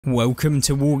Welcome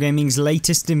to Wargaming's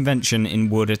latest invention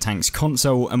in World of Tanks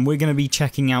console, and we're going to be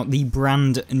checking out the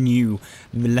brand new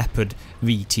Leopard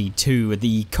VT2,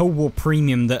 the Cold War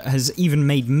premium that has even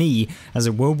made me, as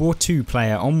a World War II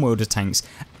player on World of Tanks,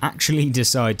 actually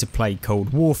decide to play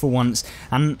Cold War for once,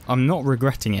 and I'm not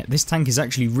regretting it. This tank is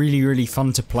actually really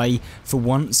fun to play for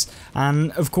once,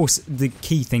 and of course the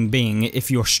key thing being, if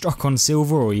you're stuck on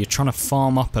silver or you're trying to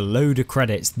farm up a load of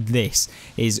credits, this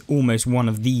is almost one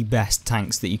of the best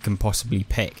tanks that you can possibly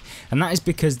pick. And that is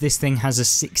because this thing has a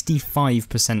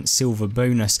 65% silver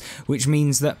bonus, which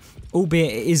means that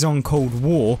albeit it is on Cold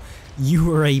War,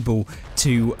 you are able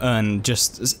to earn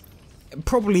just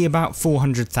probably about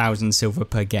 400,000 silver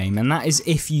per game, and that is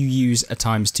if you use a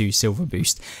 ×2 silver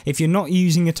boost. If you're not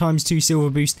using a ×2 silver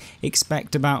boost,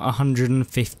 expect about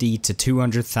 150 to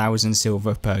 200,000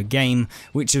 silver per game,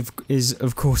 which is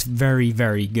of course very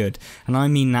good, and I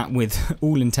mean that with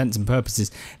all intents and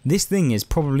purposes. This thing is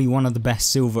probably one of the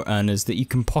best silver earners that you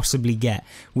can possibly get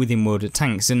within World of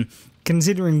Tanks, and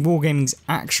considering Wargaming's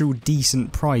actual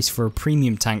decent price for a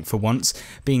premium tank for once,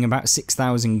 being about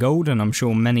 6,000 gold, and I'm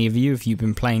sure many of you, if you've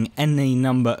been playing any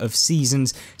number of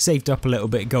seasons, saved up a little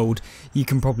bit of gold, you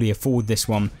can probably afford this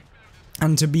one.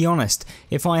 And to be honest,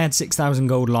 if I had 6,000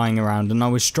 gold lying around and I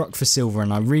was struck for silver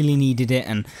and I really needed it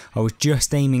and I was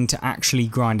just aiming to actually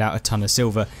grind out a ton of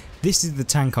silver, this is the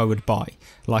tank I would buy.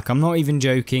 Like, I'm not even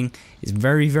joking, it's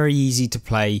very easy to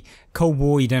play. Cold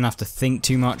War, you don't have to think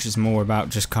too much, it's more about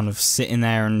just kind of sitting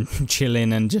there and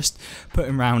chilling and just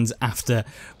putting rounds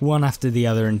one after the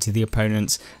other into the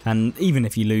opponents, and even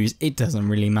if you lose, it doesn't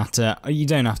really matter. You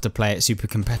don't have to play it super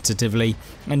competitively,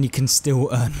 and you can still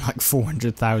earn like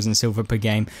 400,000 silver per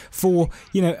game for,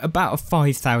 you know, about a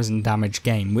 5,000 damage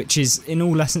game, which is in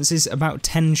all essences about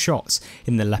 10 shots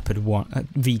in the Leopard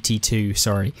VT2,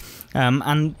 sorry.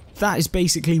 And that is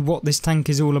basically what this tank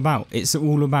is all about. It's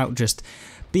all about just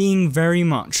being very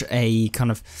much a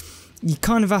kind of, you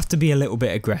kind of have to be a little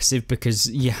bit aggressive because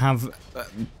you have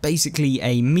basically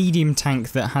a medium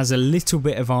tank that has a little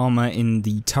bit of armor in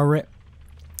the turret,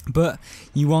 but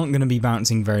you aren't going to be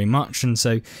bouncing very much, and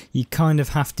so you kind of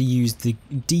have to use the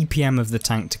DPM of the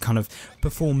tank to kind of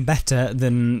perform better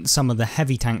than some of the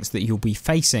heavy tanks that you'll be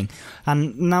facing.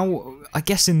 And now, I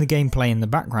guess in the gameplay in the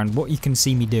background, what you can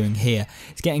see me doing here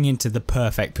is getting into the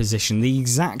perfect position, the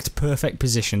exact perfect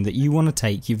position that you want to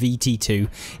take your VT2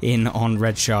 in on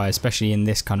Red Shire, especially in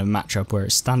this kind of matchup where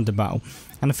it's standard battle.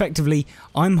 And effectively,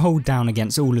 I'm hold down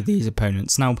against all of these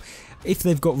opponents. Now, if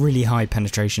they've got really high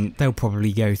penetration, they'll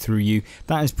probably go through you.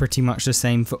 That is pretty much the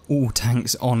same for all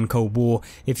tanks on Cold War.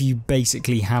 If you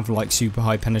basically have like super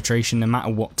high penetration, no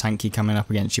matter what tank you're coming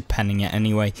up against, you're penning it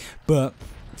anyway. But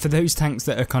for those tanks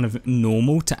that are kind of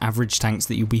normal to average tanks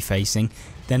that you'll be facing,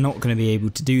 they're not going to be able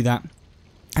to do that.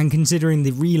 And considering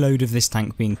the reload of this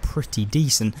tank being pretty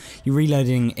decent, you're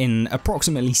reloading in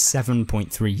approximately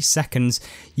 7.3 seconds,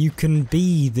 you can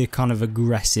be the kind of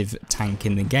aggressive tank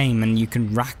in the game and you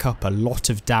can rack up a lot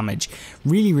of damage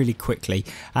really quickly.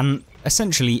 And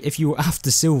essentially, if you're after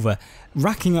silver,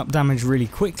 racking up damage really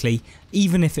quickly,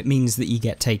 even if it means that you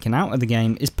get taken out of the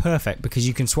game, is perfect because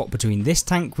you can swap between this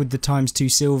tank with the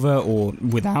 ×2 silver or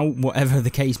without, whatever the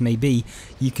case may be,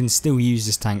 you can still use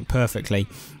this tank perfectly.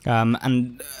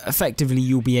 And effectively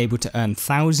you'll be able to earn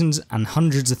thousands and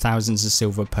hundreds of thousands of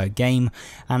silver per game,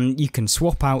 and you can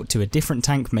swap out to a different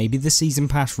tank, maybe the Season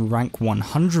Pass rank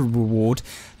 100 reward,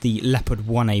 the Leopard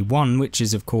 1A1, which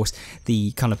is of course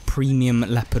the kind of premium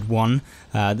Leopard 1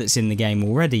 that's in the game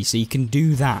already, so you can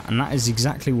do that, and that is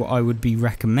exactly what I would be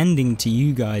recommending to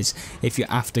you guys if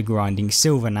you're after grinding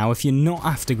silver. Now, if you're not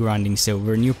after grinding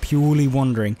silver and you're purely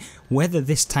wondering whether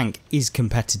this tank is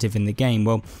competitive in the game,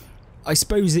 well, I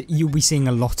suppose that you'll be seeing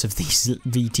a lot of these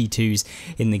VT2s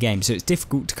in the game, so it's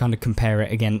difficult to kind of compare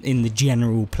it again in the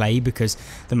general play because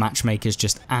the matchmaker is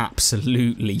just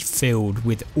absolutely filled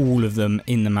with all of them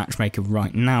in the matchmaker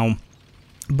right now.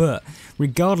 But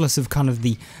regardless of kind of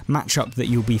the matchup that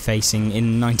you'll be facing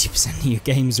in 90% of your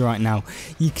games right now,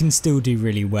 you can still do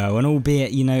really well. And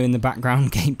albeit, you know, in the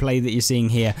background gameplay that you're seeing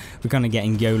here, we're kind of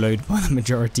getting YOLO'd by the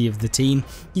majority of the team,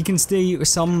 you can still,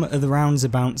 some of the rounds are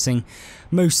bouncing,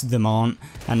 most of them aren't,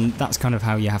 and that's kind of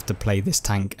how you have to play this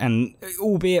tank. And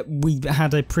albeit we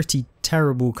had a pretty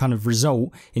terrible kind of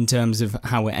result in terms of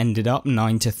how it ended up,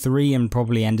 9-3, and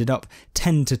probably ended up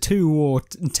 10-2 or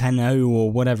 10-0 or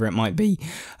whatever it might be.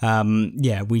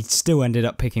 Yeah, we still ended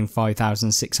up picking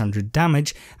 5,600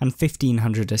 damage and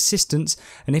 1,500 assistance,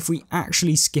 and if we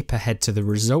actually skip ahead to the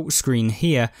result screen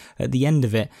here at the end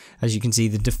of it, as you can see,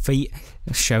 the defeat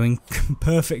showing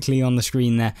perfectly on the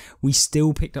screen there, we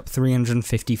still picked up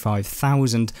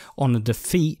 355,000 on a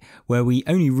defeat where we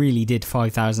only really did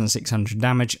 5,600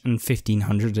 damage and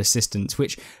 1,500 assistance,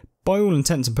 which by all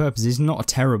intents and purposes is not a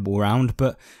terrible round,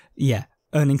 but yeah,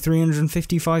 earning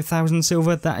 355,000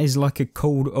 silver, that is like a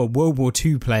Cold or World War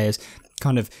II player's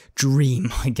kind of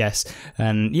dream, I guess.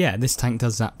 And yeah, this tank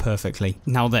does that perfectly.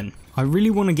 Now then, I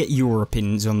really want to get your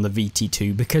opinions on the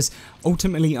VT2 because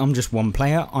ultimately I'm just one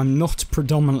player. I'm not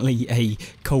predominantly a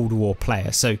Cold War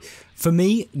player. So for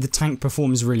me, the tank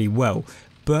performs really well.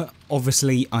 But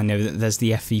obviously I know that there's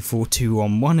the FV4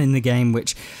 2-on-1 in the game,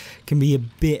 which can be a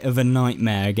bit of a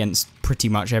nightmare against pretty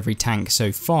much every tank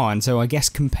so far, and so I guess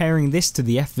comparing this to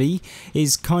the FV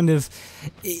is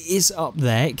is up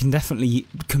there. It can definitely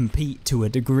compete to a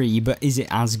degree, but is it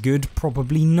as good?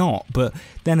 Probably not. But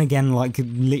then again, like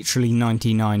literally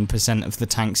 99% of the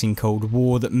tanks in Cold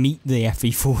War that meet the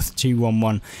FV4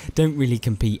 2-on-1 don't really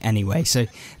compete anyway, so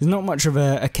there's not much of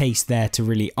a case there to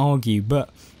really argue. But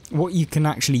what you can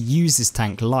actually use this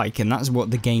tank like, and that's what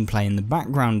the gameplay in the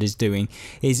background is doing,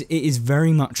 is it is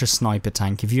very much a sniper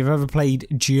tank. If you've ever played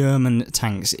German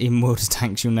tanks in World of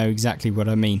Tanks, you'll know exactly what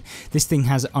I mean. This thing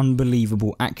has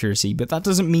unbelievable accuracy, but that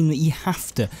doesn't mean that you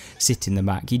have to sit in the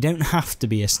back. You don't have to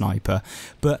be a sniper,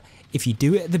 but if you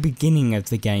do it at the beginning of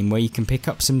the game where you can pick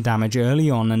up some damage early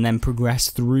on and then progress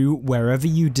through wherever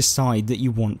you decide that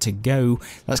you want to go,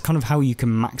 that's kind of how you can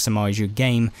maximise your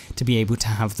game to be able to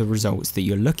have the results that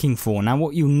you're looking for. Now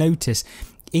what you'll notice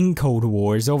in Cold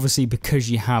War is obviously because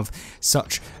you have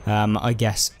such, I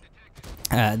guess,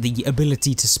 the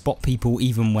ability to spot people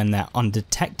even when they're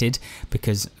undetected,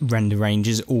 because render range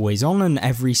is always on and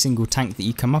every single tank that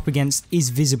you come up against is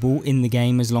visible in the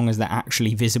game as long as they're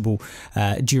actually visible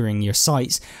during your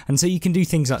sights. And so you can do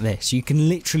things like this. You can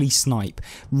literally snipe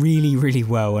really, really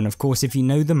well. And of course, if you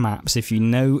know the maps, if you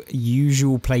know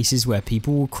usual places where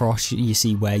people will cross, you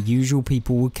see where usual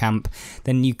people will camp,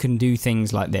 then you can do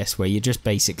things like this where you're just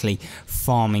basically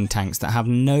farming tanks that have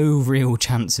no real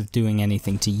chance of doing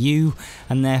anything to you.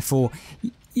 And therefore,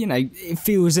 you know, it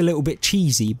feels a little bit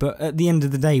cheesy, but at the end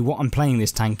of the day, what I'm playing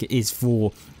this tank is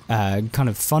for kind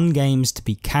of fun games, to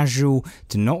be casual,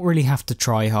 to not really have to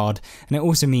try hard, and it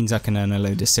also means I can earn a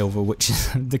load of silver, which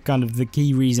is the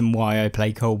key reason why I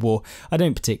play Cold War. I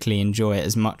don't particularly enjoy it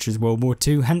as much as World War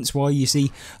II, hence why you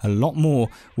see a lot more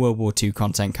World War II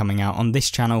content coming out on this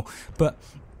channel. But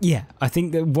yeah, I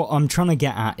think that what I'm trying to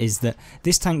get at is that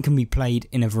this tank can be played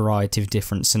in a variety of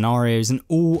different scenarios and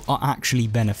all are actually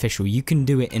beneficial. You can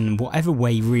do it in whatever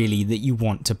way really that you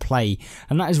want to play,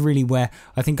 and that is really where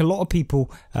I think a lot of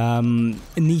people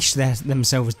niche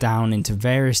themselves down into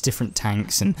various different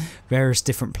tanks and various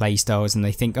different play styles, and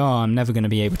they think, oh, I'm never going to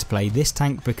be able to play this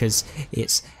tank because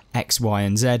it's X, Y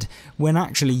and Z, when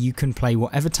actually you can play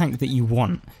whatever tank that you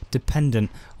want dependent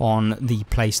on the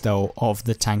playstyle of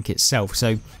the tank itself.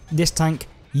 So this tank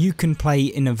you can play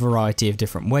in a variety of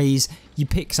different ways. You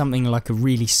pick something like a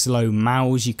really slow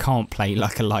mouse, you can't play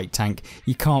like a light tank,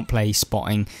 you can't play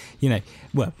spotting, you know,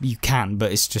 well you can,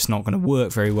 but it's just not going to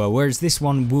work very well, whereas this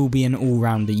one will be an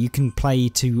all-rounder. You can play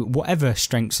to whatever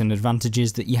strengths and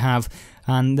advantages that you have,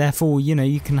 and therefore, you know,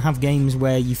 you can have games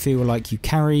where you feel like you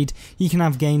carried, you can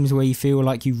have games where you feel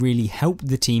like you really helped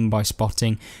the team by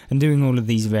spotting and doing all of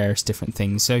these various different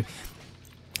things. So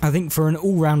I think for an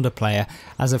all-rounder player,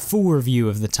 as a full review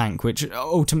of the tank, which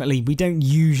ultimately we don't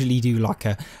usually do like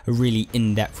a really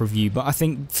in-depth review, but I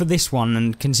think for this one,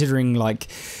 and considering like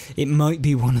it might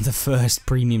be one of the first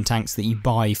premium tanks that you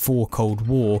buy for Cold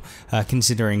War,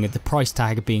 considering the price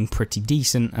tag being pretty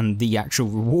decent and the actual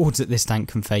rewards that this tank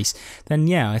can face, then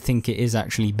yeah, I think it is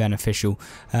actually beneficial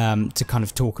to kind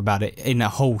of talk about it in a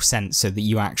whole sense so that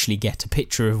you actually get a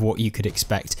picture of what you could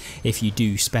expect if you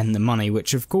do spend the money,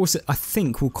 which of course I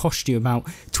think will cost you about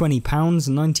 £20,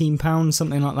 £19,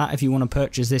 something like that if you want to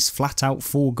purchase this flat out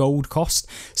for gold cost.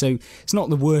 So it's not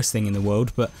the worst thing in the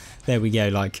world, but there we go.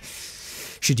 Like,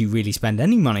 should you really spend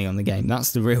any money on the game?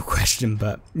 That's the real question,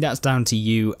 but that's down to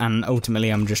you, and ultimately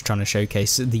I'm just trying to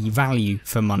showcase the value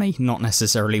for money, not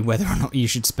necessarily whether or not you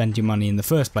should spend your money in the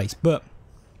first place. But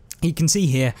you can see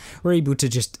here, we're able to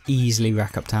just easily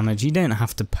rack up damage. You don't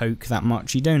have to poke that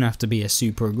much. You don't have to be a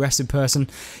super aggressive person.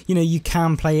 You know, you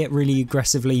can play it really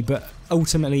aggressively, but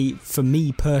ultimately, for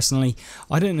me personally,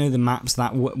 I don't know the maps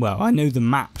that well. I know the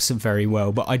maps very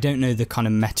well, but I don't know the kind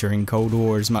of meta in Cold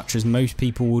War as much as most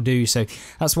people will do, so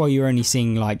that's why you're only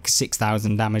seeing like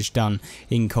 6,000 damage done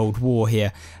in Cold War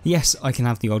here. Yes, I can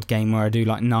have the odd game where I do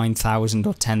like 9,000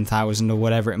 or 10,000 or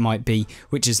whatever it might be,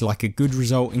 which is like a good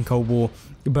result in Cold War,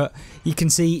 but you can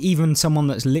see even someone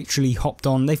that's literally hopped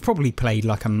on, they've probably played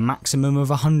like a maximum of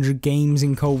 100 games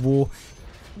in Cold War.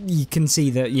 You can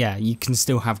see that, yeah, you can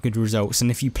still have good results,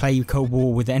 and if you play Cold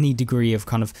War with any degree of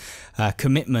kind of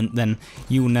commitment, then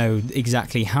you'll know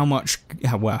exactly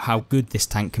how good this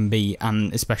tank can be,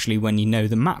 and especially when you know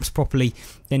the maps properly,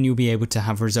 then you'll be able to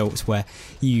have results where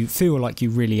you feel like you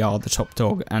really are the top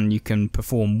dog and you can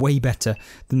perform way better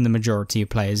than the majority of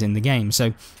players in the game.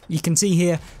 So you can see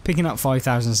here, picking up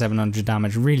 5,700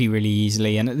 damage really, really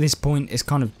easily, and at this point it's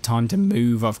kind of time to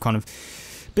move. I've kind of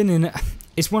been in...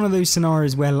 It's one of those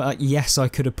scenarios where, yes, I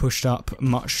could have pushed up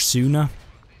much sooner,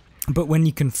 but when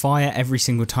you can fire every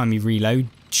single time you reload,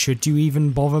 should you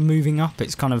even bother moving up?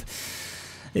 It's kind of,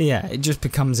 yeah, it just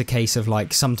becomes a case of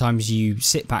like sometimes you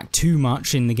sit back too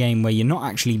much in the game where you're not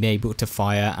actually able to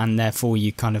fire, and therefore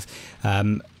you kind of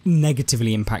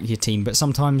negatively impact your team. But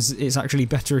sometimes it's actually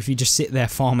better if you just sit there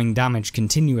farming damage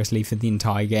continuously for the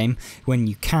entire game when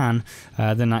you can,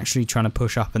 than actually trying to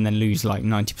push up and then lose like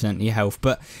 90% of your health.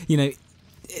 But, you know,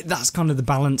 that's kind of the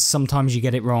balance. Sometimes you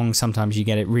get it wrong, sometimes you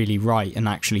get it really right, and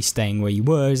actually staying where you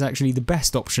were is actually the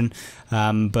best option.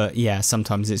 But yeah,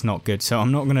 sometimes it's not good. So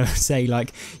I'm not going to say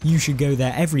like you should go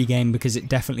there every game, because it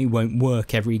definitely won't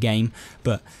work every game.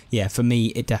 But yeah, for me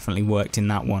it definitely worked in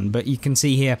that one. But you can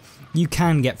see here, you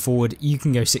can get forward, you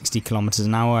can go 60 kilometers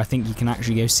an hour. I think you can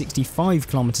actually go 65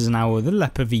 kilometers an hour with the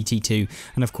Leopard VT2,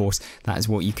 and of course that is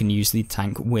what you can use the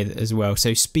tank with as well.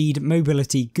 So speed,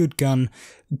 mobility, good gun,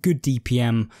 good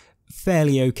DPM,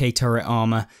 fairly okay turret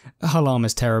armor, hull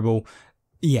armor's terrible.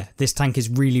 Yeah, this tank is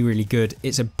really, really good.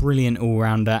 It's a brilliant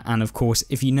all-rounder, and of course,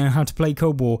 if you know how to play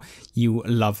Cold War, you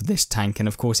love this tank. And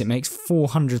of course, it makes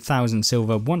 400,000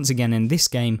 silver once again in this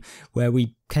game, where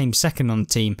we came second on the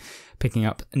team, picking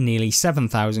up nearly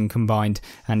 7,000 combined.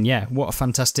 And yeah, what a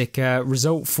fantastic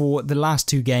result for the last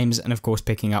two games, and of course,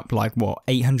 picking up like, what,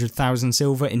 800,000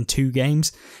 silver in 2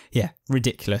 games? Yeah,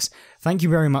 ridiculous. Thank you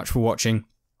very much for watching.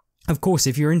 Of course,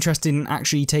 if you're interested in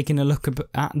actually taking a look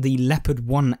at the Leopard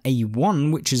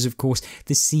 1A1, which is of course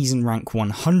the Season Rank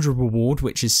 100 reward,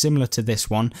 which is similar to this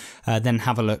one, then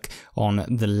have a look on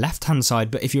the left-hand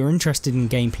side. But if you're interested in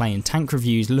gameplay and tank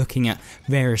reviews, looking at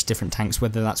various different tanks,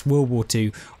 whether that's World War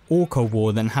II or Cold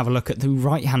War, then have a look at the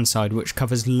right-hand side, which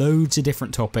covers loads of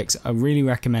different topics. I really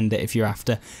recommend it if you're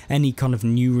after any kind of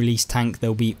new release tank.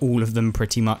 There'll be all of them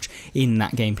pretty much in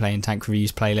that gameplay and tank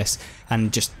reviews playlist,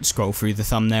 and just scroll through the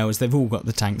thumbnails. They've all got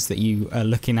the tanks that you are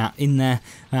looking at in there,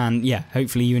 and yeah,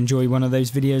 hopefully you enjoy one of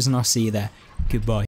those videos, and I'll see you there. Goodbye.